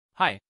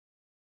Hi.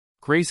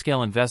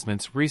 Grayscale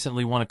Investments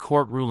recently won a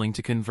court ruling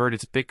to convert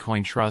its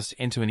Bitcoin trust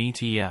into an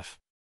ETF.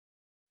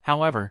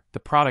 However,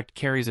 the product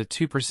carries a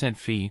 2%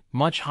 fee,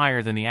 much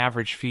higher than the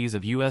average fees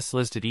of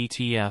US-listed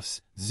ETFs,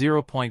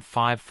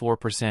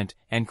 0.54%,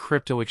 and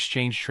crypto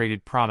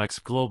exchange-traded products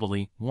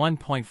globally,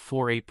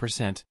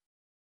 1.48%.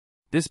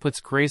 This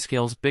puts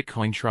Grayscale's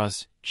Bitcoin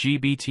Trust,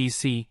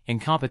 GBTC, in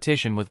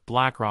competition with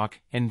BlackRock,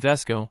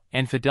 Invesco,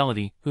 and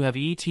Fidelity, who have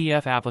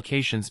ETF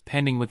applications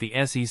pending with the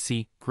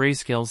SEC.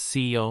 Grayscale's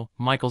CEO,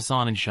 Michael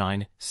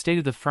Sonnenschein,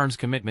 stated the firm's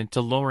commitment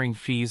to lowering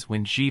fees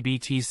when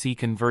GBTC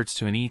converts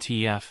to an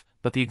ETF,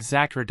 but the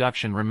exact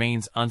reduction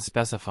remains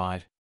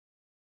unspecified.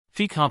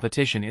 Fee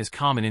competition is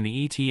common in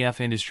the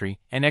ETF industry,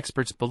 and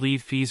experts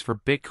believe fees for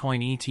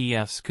Bitcoin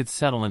ETFs could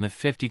settle in the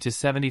 50 to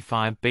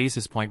 75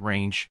 basis point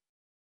range.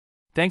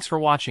 Thanks for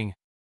watching.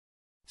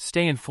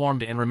 Stay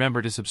informed and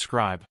remember to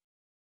subscribe.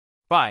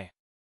 Bye.